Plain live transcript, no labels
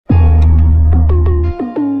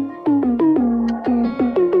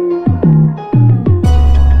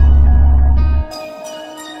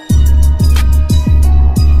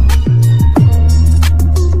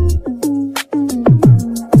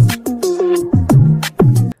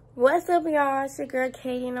up, y'all? It's your girl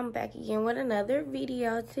Katie, and I'm back again with another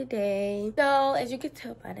video today. So as you can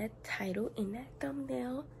tell by that title and that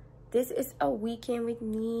thumbnail, this is a weekend with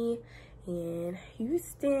me in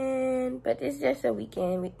Houston, but it's just a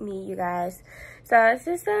weekend with me, you guys. So it's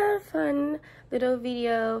just a fun little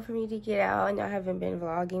video for me to get out. I know I haven't been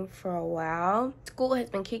vlogging for a while. School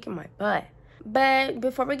has been kicking my butt. But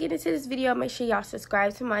before we get into this video, make sure y'all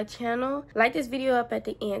subscribe to my channel. Like this video up at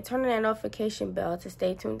the end. Turn on that notification bell to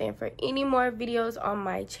stay tuned in for any more videos on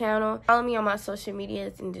my channel. Follow me on my social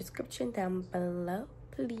medias in the description down below,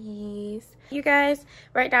 please. You guys,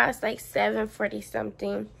 right now it's like 7:40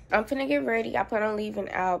 something. I'm finna get ready. I plan on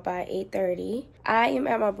leaving out by 8:30. I am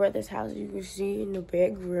at my brother's house, you can see in the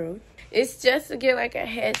bedroom. It's just to get like a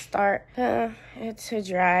head start to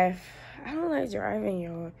drive. I don't like driving,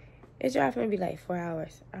 y'all. It's driving maybe like 4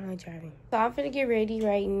 hours. I don't like driving. So I'm gonna get ready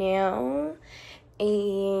right now.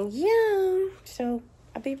 And yeah, so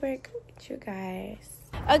I'll be back with you guys.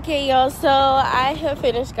 Okay, y'all, so I have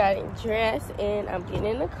finished getting dressed and I'm getting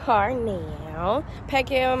in the car now.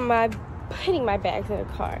 Putting my bags in the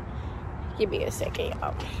car. Give me a second,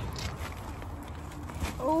 y'all.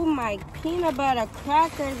 Oh, my peanut butter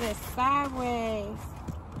crackers are sideways.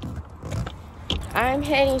 I'm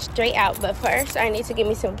heading straight out, but first I need to get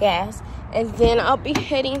me some gas, and then I'll be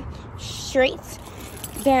heading straight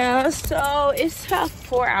down. So it's about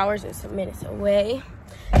 4 hours and some minutes away,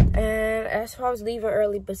 and that's why I was leaving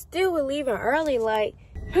early, but still we're leaving early, like.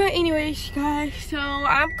 But anyways, guys, so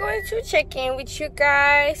I'm going to check in with you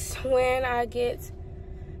guys when I get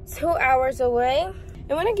 2 hours away.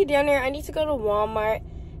 And when I get down there, I need to go to Walmart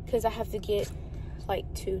because I have to get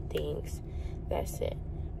like 2 things. That's it.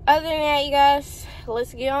 Other than that, you guys,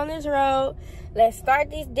 let's get on this road. Let's start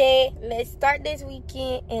this day. Let's start this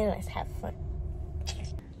weekend, and let's have fun.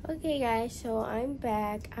 Okay, guys, so I'm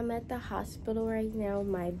back. I'm at the hospital right now with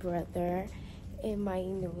my brother and my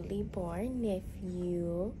newly born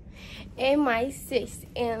nephew and my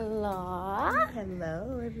sister-in-law.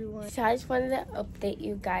 Hello, everyone. So I just wanted to update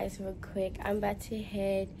you guys real quick. I'm about to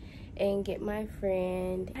head and get my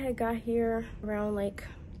friend. I got here around like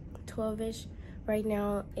 12-ish. Right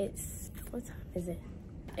now it's, what time is it?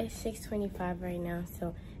 It's 6:25 right now.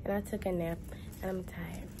 So, and I took a nap and I'm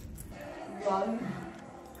tired. Vlog.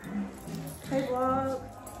 Hey, vlog.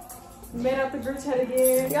 Made out the group chat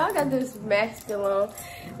again. Y'all got this mask still on.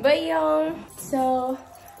 But y'all, so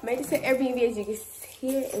made it to Airbnb, as you can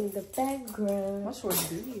see it in the background. My short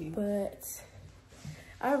big. But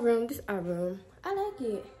our room, this is our room. I like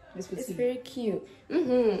it. It's very cute.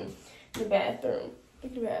 The bathroom.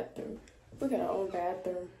 Look at the bathroom. Look at our own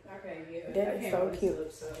bathroom. Okay, yeah. That is so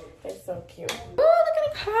cute. That's so cute. Oh, look at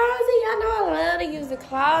the closet. Y'all know I love to use the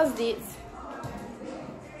closets.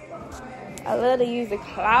 I love to use the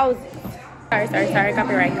closets. Sorry.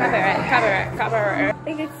 Copyright. Look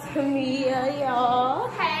at Tamia, y'all.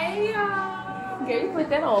 Hey, y'all. Girl, you put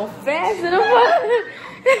that on fast in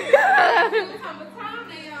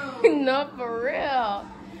the No, for real.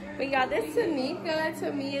 But y'all, this is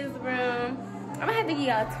Tamia's room. I'm gonna have to give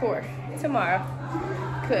y'all a tour tomorrow.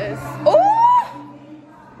 Cause, oh,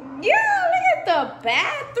 yeah, look at the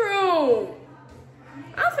bathroom.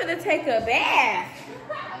 I'm finna take a bath.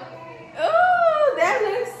 Oh, that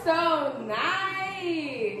looks so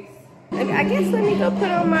nice. I guess let me go put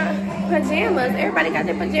on my pajamas. Everybody got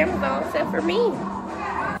their pajamas on except for me.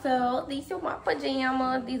 So these are my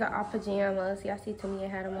pajamas. These are our pajamas. Y'all see Tamia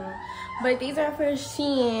had them on. But these are for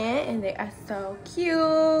Shein, and they are so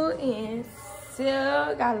cute and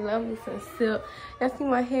silk. I love me some silk. Y'all see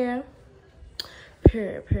my hair?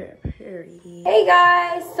 Period. Hey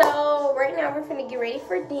guys, so right now we're finna get ready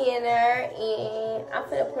for dinner, and I'm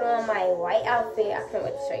finna put on my white outfit. I can't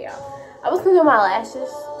wait to show y'all. I was gonna do my lashes,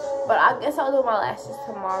 but I guess I'll do my lashes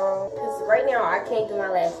tomorrow, because right now I can't do my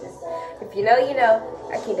lashes. If you know, you know.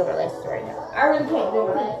 I can't do my lashes right now. I really can't do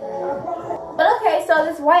my lashes right now. But okay, so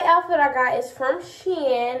this white outfit I got is from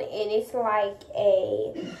Shein, and it's like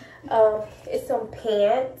a it's some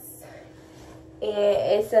pants, and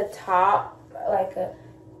it's a top, like a,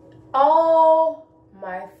 oh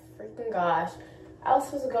my freaking gosh. I was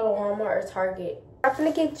supposed to go to Walmart or Target. I'm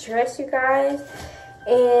gonna get dressed, you guys,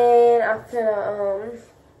 and I'm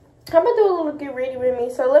gonna do a little get ready with me.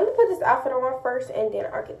 So let me put this outfit on first, and then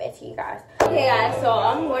I'll get back to you guys. Okay guys, so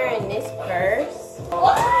I'm wearing this purse.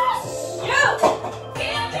 Oh, shoot!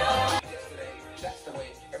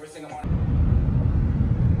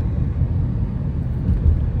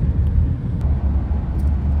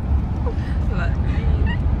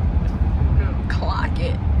 Clock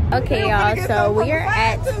it. Okay, y'all, so we are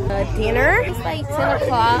at dinner. It's like 10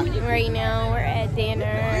 o'clock right now. We're at dinner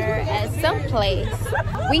at someplace.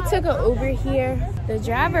 We took an Uber here. The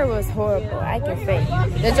driver was horrible, I can say.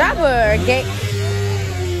 The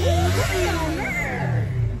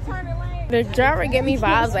driver gave me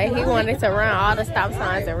vibes like he wanted to run all the stop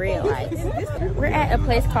signs in real life. We're at a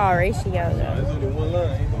place called Ratio, though.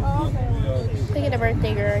 Look at the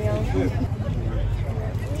birthday girl, y'all.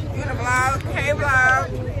 You wanna vlog? Hey, vlog.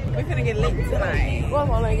 We're gonna get lit tonight. We're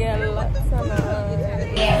gonna get lit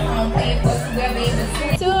tonight.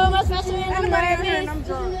 Too much pressure in the morning. I'm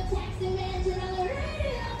drunk.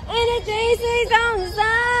 And a Jay-Z song is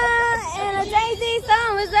up. And a Jay-Z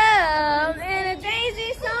song is up. And a Jay-Z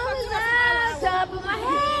song is up. Top of my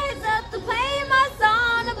head up to play my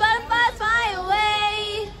song. The butterflies fly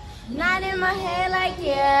away. Not in my head like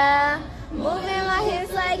yeah. Moving my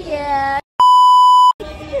hips like yeah.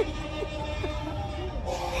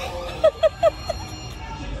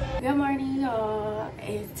 Good morning, y'all.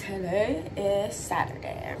 And today is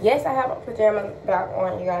Saturday. Yes, I have my pajamas back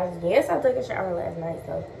on, you guys. Yes, I took a shower last night,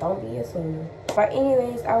 so don't be assuming. But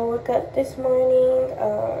anyways, I woke up this morning.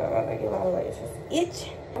 I'm gonna get my lashes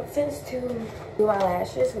itch. I'm finished to do my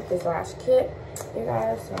lashes with this lash kit, you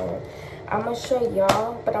guys. So I'm gonna show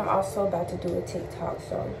y'all, but I'm also about to do a TikTok.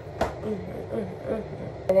 So, and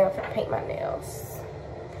then I'm gonna paint my nails.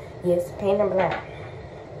 Yes, paint them black.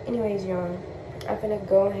 Anyways, y'all. I'm gonna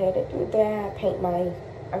go ahead and do that.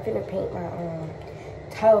 I'm gonna paint my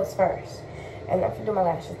toes first, and I'm gonna do my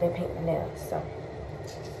lashes, then paint my nails. So,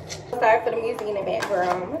 sorry for the music in the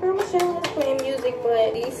background. My girl Michelle is playing music,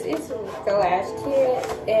 but this is the lash kit,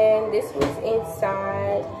 and this was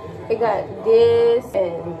inside. It got this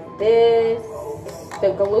and this,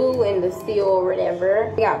 the glue and the steel or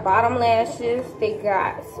whatever. They got bottom lashes. They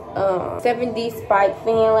got 7D spike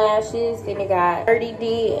fan lashes. Then they got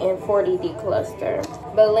 30D and 40D cluster.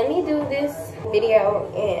 But let me do this video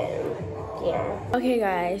and yeah. Okay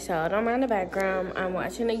guys, so don't mind the background. I'm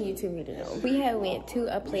watching a YouTube video. We had went to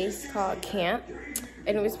a place called Camp,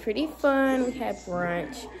 and it was pretty fun. We had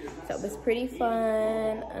brunch, so it was pretty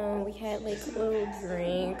fun. We had like little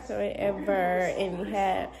drinks or whatever, and we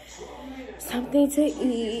had something to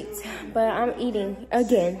eat. But I'm eating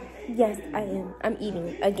again. Yes, I am. I'm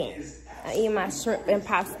eating again. I eat my shrimp and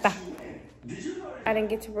pasta. I didn't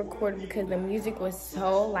get to record because the music was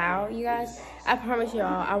so loud, you guys. I promise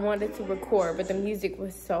y'all, I wanted to record, but the music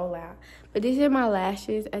was so loud. But these are my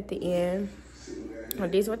lashes at the end.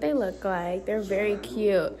 These are what they look like. They're very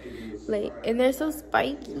cute. Like, and they're so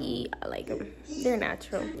spiky. I like them. They're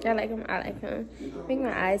natural. I like them. I like them. Make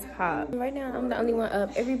my eyes pop. Right now, I'm the only one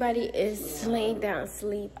up. Everybody is laying down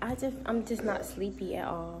asleep. I'm just not sleepy at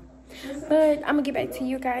all. But I'm gonna get back to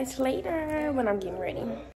you guys later when I'm getting ready.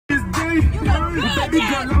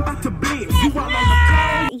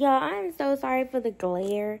 Y'all, I'm so sorry for the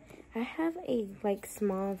glare. I have a like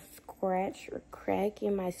small scratch or crack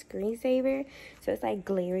in my screensaver, so it's like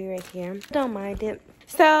glary right here. Don't mind it.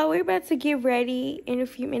 So we're about to get ready in a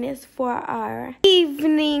few minutes for our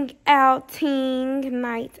evening outing,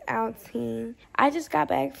 night outing. I just got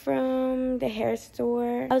back from the hair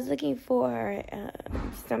store. I was looking for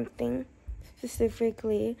something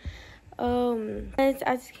specifically. I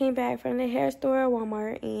just came back from the hair store,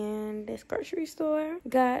 Walmart, and this grocery store.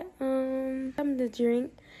 Got something to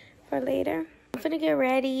drink for later. I'm gonna get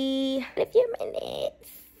ready in a few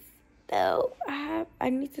minutes. So I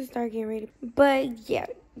need to start getting ready. But yeah,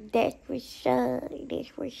 that's for sure. That's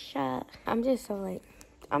for sure. I'm just so like,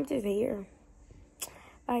 I'm just here.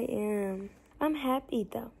 I am. I'm happy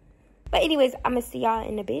though. But anyways, I'm going to see y'all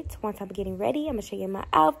in a bit. Once I'm getting ready, I'm going to show you my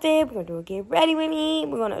outfit. We're going to do a get ready with me.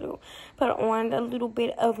 We're going to put on a little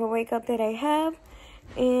bit of a makeup that I have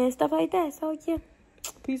and stuff like that. So, yeah.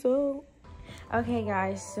 Peace out. Okay,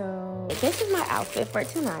 guys. So, this is my outfit for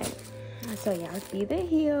tonight. So, y'all see the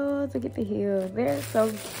heels. Look at the heels. They're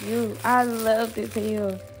so cute. I love these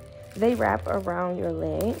heels. They wrap around your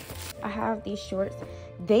leg. I have these shorts.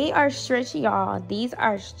 They are stretchy, y'all. These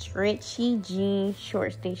are stretchy jean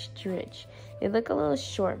shorts. They stretch. They look a little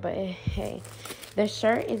short, but hey, the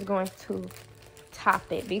shirt is going to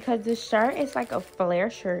top it because the shirt is like a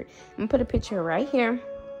flare shirt. I'm gonna put a picture right here.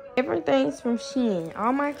 Everything's from Shein.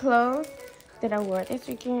 All my clothes that I wore this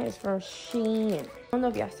weekend is from Shein. I don't know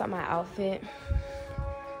if y'all saw my outfit,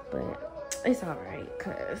 but it's alright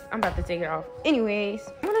because I'm about to take it off. Anyways,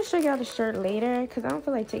 I'm gonna show y'all the shirt later because I don't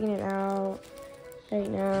feel like taking it out right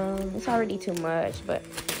now. It's already too much, but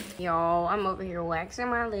y'all, I'm over here waxing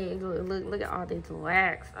my legs. Look at all this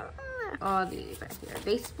wax. All these right here.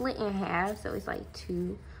 They split in half, so it's like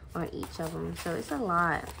 2 on each of them. So it's a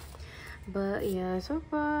lot. But yeah, so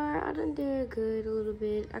far I done did good a little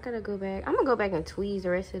bit. I gotta go back. I'm gonna go back and tweeze the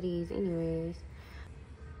rest of these anyways.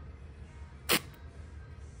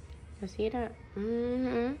 You see that?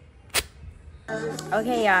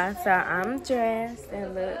 Okay, y'all. So I'm dressed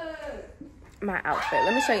and look my outfit.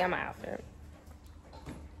 Let me show y'all my outfit.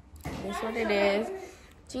 This is what it is.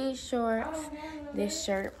 Jeans, shorts. This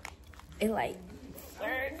shirt. It like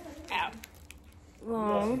out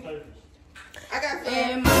long. I got some.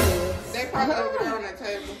 And They probably over there on that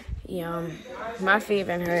table. Yum. My feet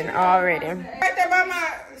been hurting already. Right there by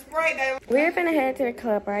my spray day. We're finna head to the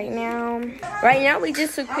club right now. Right now, we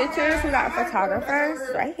just took pictures. We got photographers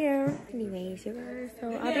right here. Anyways, you guys,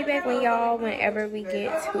 so I'll be back with y'all whenever we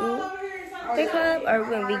get to the club or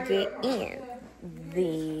when we get in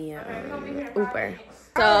the Uber.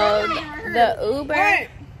 So the Uber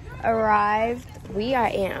arrived. We are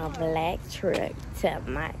in a black truck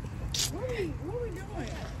tonight. What we doing?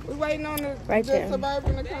 We waiting on the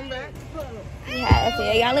Suburban to come back. Yeah,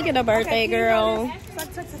 so y'all look at the birthday girl.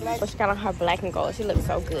 She got on her black and gold. She looks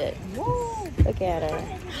so good. Look at her.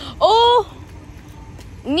 Oh,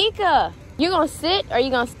 Nika, you gonna sit or you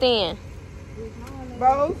gonna stand?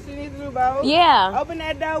 Both. She needs to do both. Yeah. Open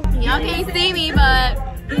that door. Y'all can't see me, but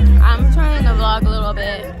I'm trying to vlog a little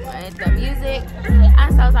bit with the music.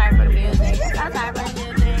 I'm so sorry for the music. So sorry for the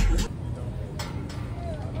music.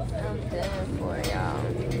 I'm done for y'all.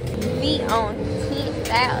 We on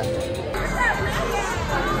 10,000.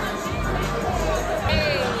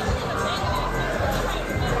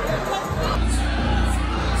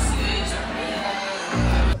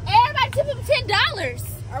 Everybody tip him $10.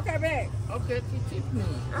 Okay, back. Okay, tip me.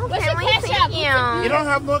 What's your cash out? You don't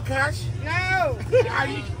have no cash? No.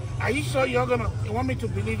 Are you sure you want me to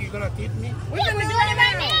believe you're gonna tip me? Yeah, we're doing it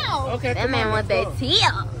right now. Okay, That come man on, wants let's that go.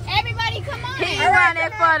 tip. Everybody come on. He All right,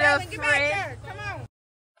 running come for on, the darling, get back friend. there. Come on.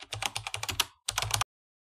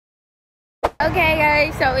 Okay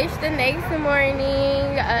guys, so it's the next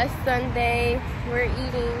morning, Sunday. We're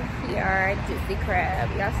eating here at Juicy Crab.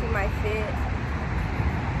 Y'all see my fit?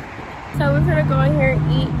 So we're gonna go in here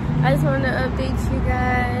and eat. I just wanted to update you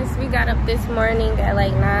guys. We got up this morning at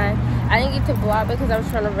like 9. I didn't get to vlog because I was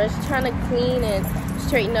trying to rush, trying to clean and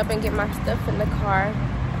straighten up and get my stuff in the car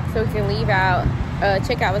so we can leave out.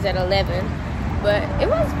 Checkout was at 11. But it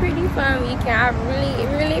was pretty fun weekend. I really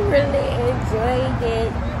enjoyed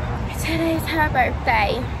it. Today's her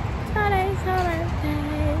birthday. Today's her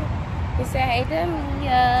birthday. You say hey to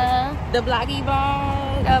Mia. The vloggy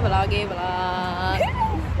vlog. The vloggy vlog.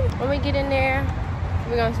 When we get in there,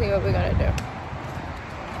 we're gonna see what we're gonna do.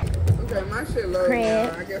 Okay, my shit low.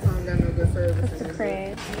 Crab. I guess I don't got no good service. What's the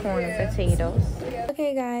crab? Corn and potatoes.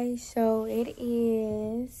 Okay guys, so it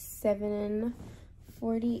is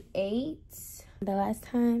 7:48. The last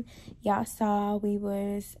time y'all saw, we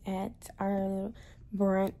was at our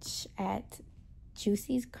brunch at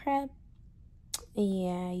Juicy's Crab.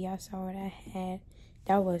 Yeah, y'all saw what I had.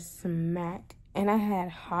 That was smack. And I had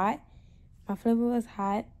hot. My flavor was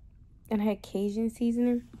hot. And I had Cajun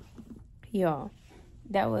seasoning. Y'all,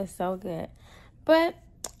 that was so good. But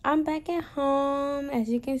I'm back at home. As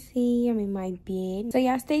you can see, I'm in my bed. So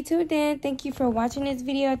y'all stay tuned in. Thank you for watching this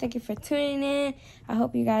video. Thank you for tuning in. I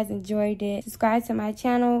hope you guys enjoyed it. Subscribe to my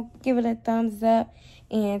channel. Give it a thumbs up.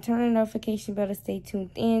 And turn on the notification bell to stay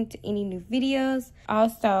tuned in to any new videos.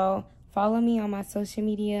 Also, follow me on my social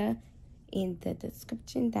media in the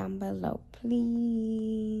description down below,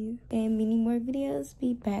 please. And many more videos.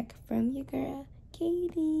 Be back from your girl,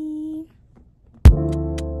 Katie.